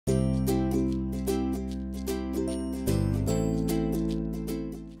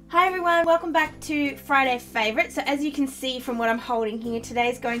Hi everyone, welcome back to Friday Favourite. So as you can see from what I'm holding here, today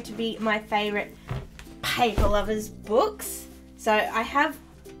is going to be my favourite Paper Lovers books. So I have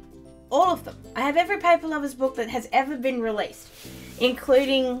all of them. I have every Paper Lovers book that has ever been released,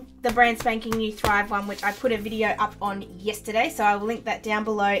 including the brand spanking new Thrive one, which I put a video up on yesterday. So I will link that down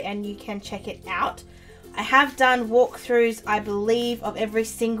below and you can check it out. I have done walkthroughs, I believe, of every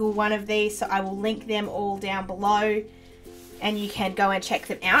single one of these, so I will link them all down below and you can go and check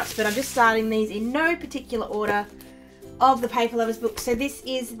them out. But I'm just starting these in no particular order of the Paper Lovers book. So this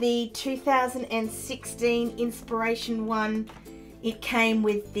is the 2016 Inspiration one. It came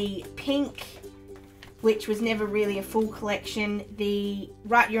with the pink, which was never really a full collection, the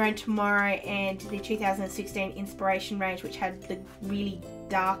Write Your Own Tomorrow, and the 2016 Inspiration range, which had the really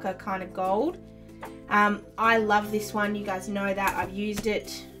darker kind of gold. I love this one, you guys know that. I've used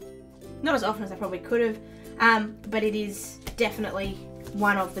it not as often as I probably could have, but it is definitely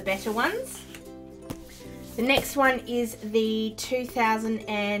one of the better ones. The next one is the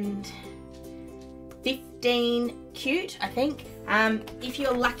 2015 Cute, I think. If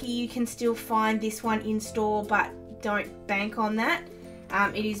you're lucky, you can still find this one in store, but don't bank on that.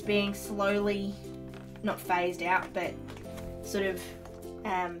 It is being slowly, not phased out, but sort of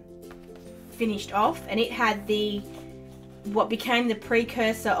finished off, and it had what became the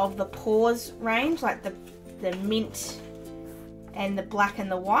precursor of the Pause range, like the mint and the black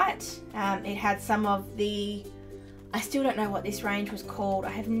and the white. It had some of the, I still don't know what this range was called,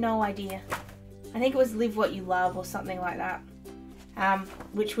 I have no idea. I think it was Live What You Love or something like that,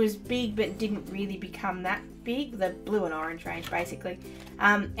 which was big but didn't really become that big, the blue and orange range basically.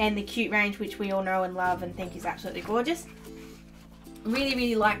 And the Cute range, which we all know and love and think is absolutely gorgeous.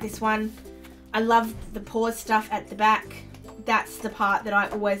 Really like this one. I love the Pause stuff at the back. That's the part that I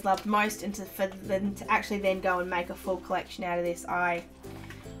always loved most, and for them to actually then go and make a full collection out of this,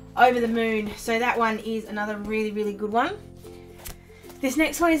 over the moon. So that one is another really good one. This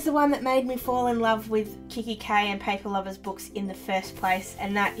next one is the one that made me fall in love with Kikki.k and Paper Lovers books in the first place,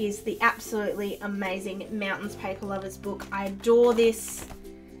 and that is the absolutely amazing Mountains Paper Lovers book. I adore this.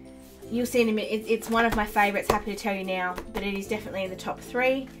 You'll see in a minute, it's one of my favourites, happy to tell you now, but it is definitely in the top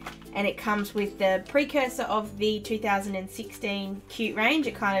 3. And it comes with the precursor of the 2016 Cute range.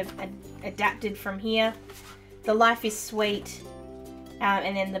 It kind of adapted from here. The Life is Sweet,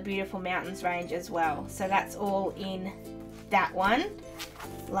 and then the Beautiful Mountains range as well. So that's all in that one.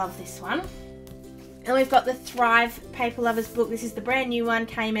 Love this one. And we've got the Thrive Paper Lovers book. This is the brand new one,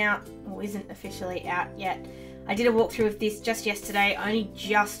 came out, or isn't officially out yet. I did a walkthrough of this just yesterday. I only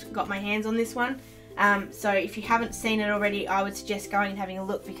just got my hands on this one. So if you haven't seen it already, I would suggest going and having a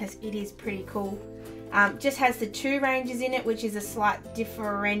look because it is pretty cool. Just has the 2 ranges in it, which is a slight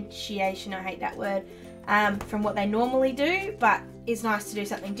differentiation, I hate that word, from what they normally do, but it's nice to do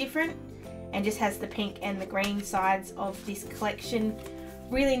something different. And just has the pink and the green sides of this collection.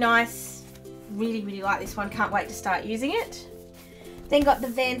 Really nice. Really like this one. Can't wait to start using it. Then got the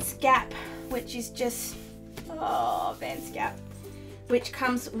Vanskap, which is just, oh, Vanskap, which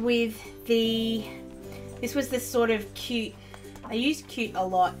comes with this was the sort of Cute, I use Cute a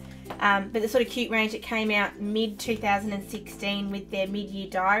lot, but the sort of Cute range that came out mid-2016 with their mid-year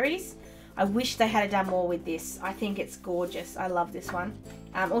diaries. I wish they had done more with this. I think it's gorgeous. I love this one.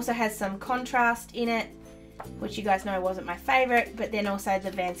 Also has some contrast in it, which you guys know wasn't my favourite, but then also the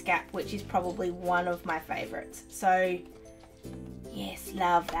Vanskap, which is probably one of my favourites. So yes,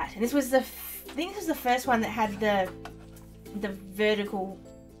 love that. And this was I think this was the first one that had the vertical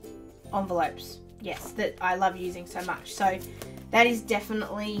envelopes, yes, that I love using so much. So that is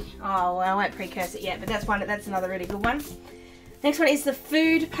definitely, oh well, I won't precurse it yet, but that's another really good one. Next one is the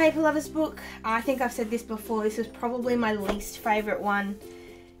Food Paper Lovers book. I think I've said this before, this was probably my least favourite one,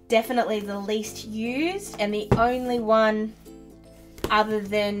 definitely the least used, and the only one other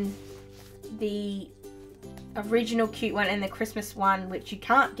than the original Cute one and the Christmas one, which you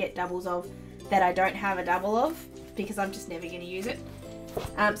can't get doubles of, that I don't have a double of because I'm just never going to use it.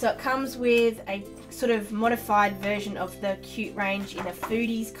 So it comes with a sort of modified version of the Cute range in a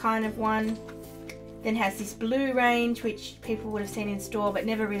Foodies kind of one. Then has this blue range, which people would have seen in store but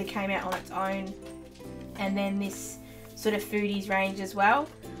never really came out on its own. And then this sort of Foodies range as well.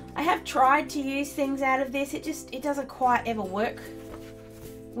 I have tried to use things out of this, it doesn't quite ever work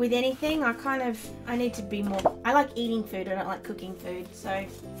with anything. I need to be more, I like eating food, I don't like cooking food, so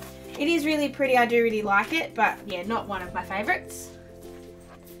it is really pretty, I do really like it, but yeah, not one of my favourites.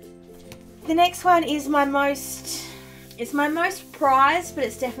 The next one is it's my most prized, but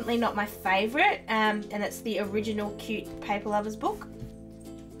it's definitely not my favourite, and it's the original Cute Paper Lovers book.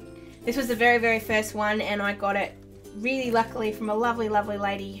 This was the very first one, and I got it really luckily from a lovely, lovely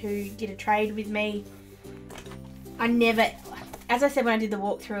lady who did a trade with me. I never, as I said when I did the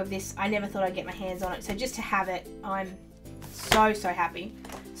walkthrough of this, I never thought I'd get my hands on it. So just to have it, I'm so, so happy.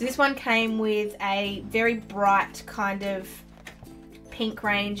 So this one came with a very bright kind of pink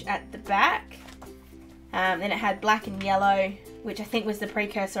range at the back. And it had black and yellow, which I think was the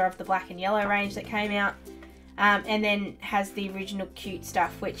precursor of the black and yellow range that came out. And then has the original cute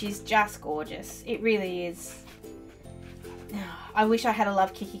stuff, which is just gorgeous. It really is. I wish I had a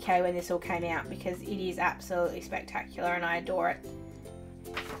love Kikki.k when this all came out, because it is absolutely spectacular and I adore it.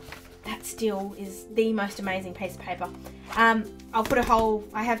 That still is the most amazing piece of paper. I'll put a whole,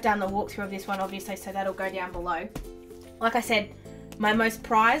 I have done the walkthrough of this one obviously, so that'll go down below. Like I said, my most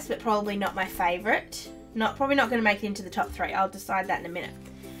prized, but probably not my favourite. Probably not going to make it into the top 3. I'll decide that in a minute.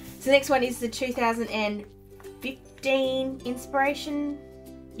 So the next one is the 2015 inspiration.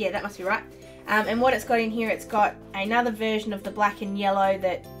 Yeah, that must be right. And what it's got in here, it's got another version of the black and yellow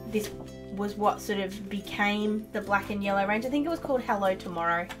that this was what sort of became the black and yellow range. I think it was called Hello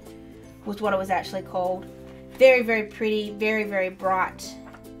Tomorrow was what it was actually called. Very, very pretty, very, very bright.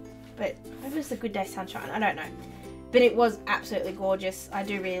 But maybe it was the Good Day Sunshine, I don't know. But it was absolutely gorgeous. I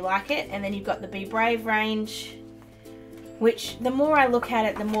do really like it. And then you've got the Be Brave range, which the more I look at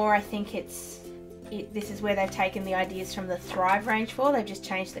it, the more I think this is where they've taken the ideas from the Thrive range for. They've just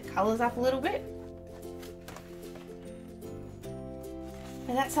changed the colours up a little bit.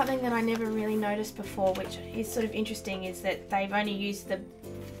 But that's something that I never really noticed before, which is sort of interesting, is that they've only used the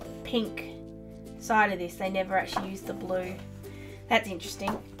pink side of this. They never actually used the blue. That's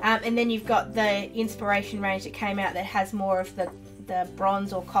interesting. And then you've got the inspiration range that came out that has more of the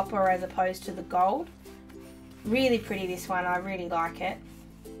bronze or copper as opposed to the gold. Really pretty, this one. I really like it.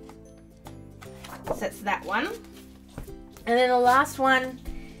 So that's that one. And then the last one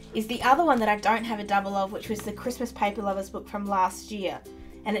is the other one that I don't have a double of, which was the Christmas Paper Lovers book from last year.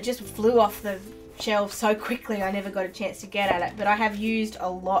 And it just flew off the shelf so quickly I never got a chance to get at it. But I have used a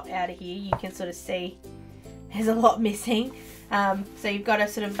lot out of here. You can sort of see there's a lot missing. So you've got a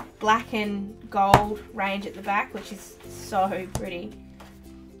sort of black and gold range at the back, which is so pretty.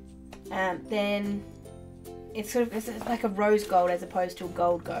 Then it's like a rose gold as opposed to a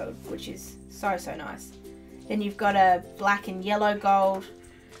gold, which is so, so nice. Then you've got a black and yellow gold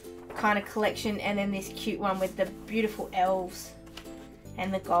kind of collection, and then this cute one with the beautiful elves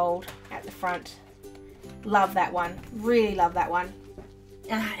and the gold at the front. Love that one. Really love that one.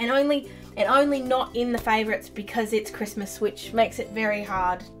 And only not in the favourites because it's Christmas, which makes it very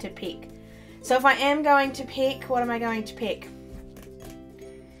hard to pick. So if I am going to pick, what am I going to pick?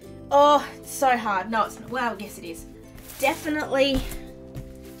 Oh, it's so hard. No, it's not. Well, yes it is. Definitely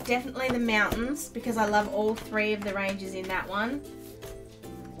the mountains, because I love all 3 of the ranges in that one.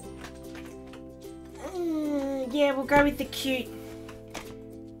 Yeah, we'll go with the cute.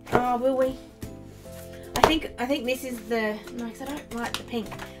 Oh, will we? I think this is the, no, because I don't like the pink.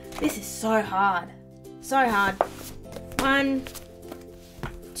 This is so hard. So hard. 1,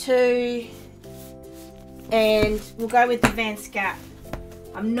 2, and we'll go with the Vanskap.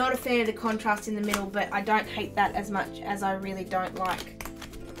 I'm not a fan of the contrast in the middle, but I don't hate that as much as I really don't like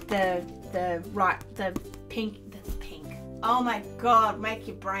the pink. Oh my god, make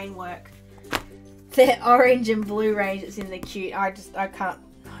your brain work. The orange and blue range that's in the cute. I can't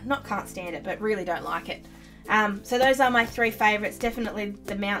stand it, but really don't like it. So those are my 3 favourites. Definitely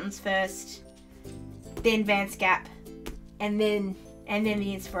the mountains first, then Vanskap, and then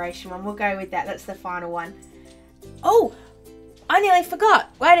the inspiration one. We'll go with that. That's the final one. Oh, I nearly forgot.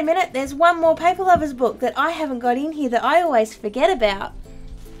 Wait a minute. There's one more Paper Lovers book that I haven't got in here that I always forget about.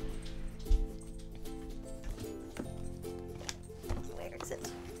 Where is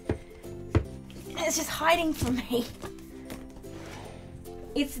it? It's just hiding from me.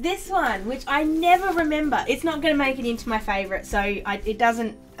 It's this one, which I never remember. It's not going to make it into my favourite, so it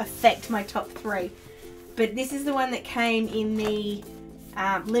doesn't affect my top 3. But this is the one that came in the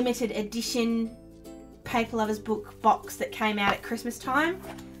limited edition Paper Lovers book box that came out at Christmas time.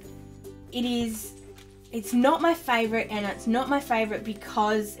 It's not my favourite, and it's not my favourite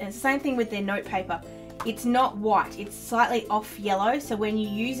because, and it's the same thing with their note paper, it's not white. It's slightly off yellow, so when you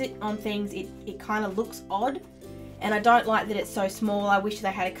use it on things, it kind of looks odd. And I don't like that it's so small. I wish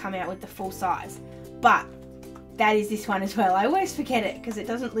they had come out with the full size. But that is this one as well. I always forget it because it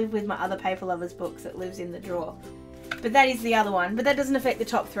doesn't live with my other Paper Lovers books. It lives in the drawer. But that is the other one. But that doesn't affect the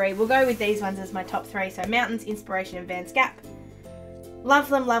top 3. We'll go with these ones as my top 3. So Mountains, Inspiration, and Vanskap. Love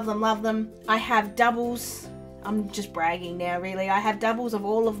them, love them, love them. I have doubles. I'm just bragging now, really. I have doubles of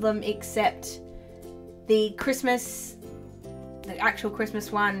all of them except the actual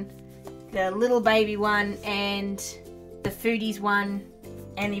Christmas one, the little baby one and the Foodies one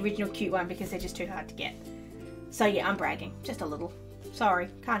and the original cute one because they're just too hard to get. So yeah, I'm bragging, just a little. Sorry,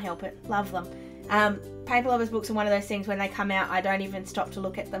 can't help it. Love them. Paper Lovers books are one of those things when they come out, I don't even stop to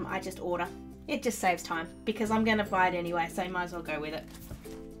look at them. I just order. It just saves time because I'm going to buy it anyway, so you might as well go with it.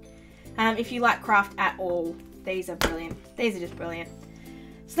 If you like craft at all, these are brilliant. These are just brilliant.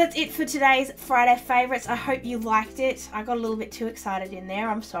 So that's it for today's Friday favourites. I hope you liked it. I got a little bit too excited in there.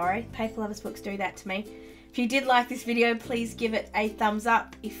 I'm sorry. Paper Lovers books do that to me. If you did like this video, please give it a thumbs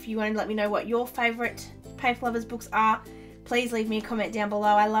up. If you want to let me know what your favourite Paper Lovers books are, please leave me a comment down below.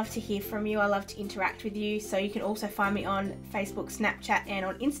 I love to hear from you. I love to interact with you. So you can also find me on Facebook, Snapchat and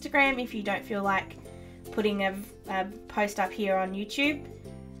on Instagram if you don't feel like putting a post up here on YouTube.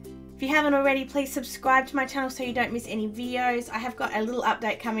 If you haven't already, please subscribe to my channel so you don't miss any videos. I have got a little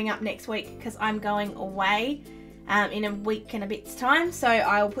update coming up next week because I'm going away in a week and a bit's time. So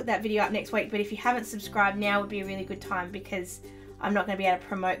I'll put that video up next week. But if you haven't subscribed, now would be a really good time because I'm not going to be able to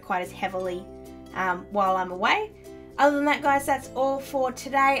promote quite as heavily while I'm away. Other than that, guys, that's all for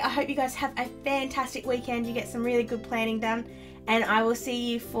today. I hope you guys have a fantastic weekend. You get some really good planning done. And I will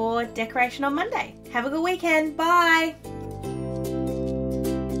see you for decoration on Monday. Have a good weekend. Bye.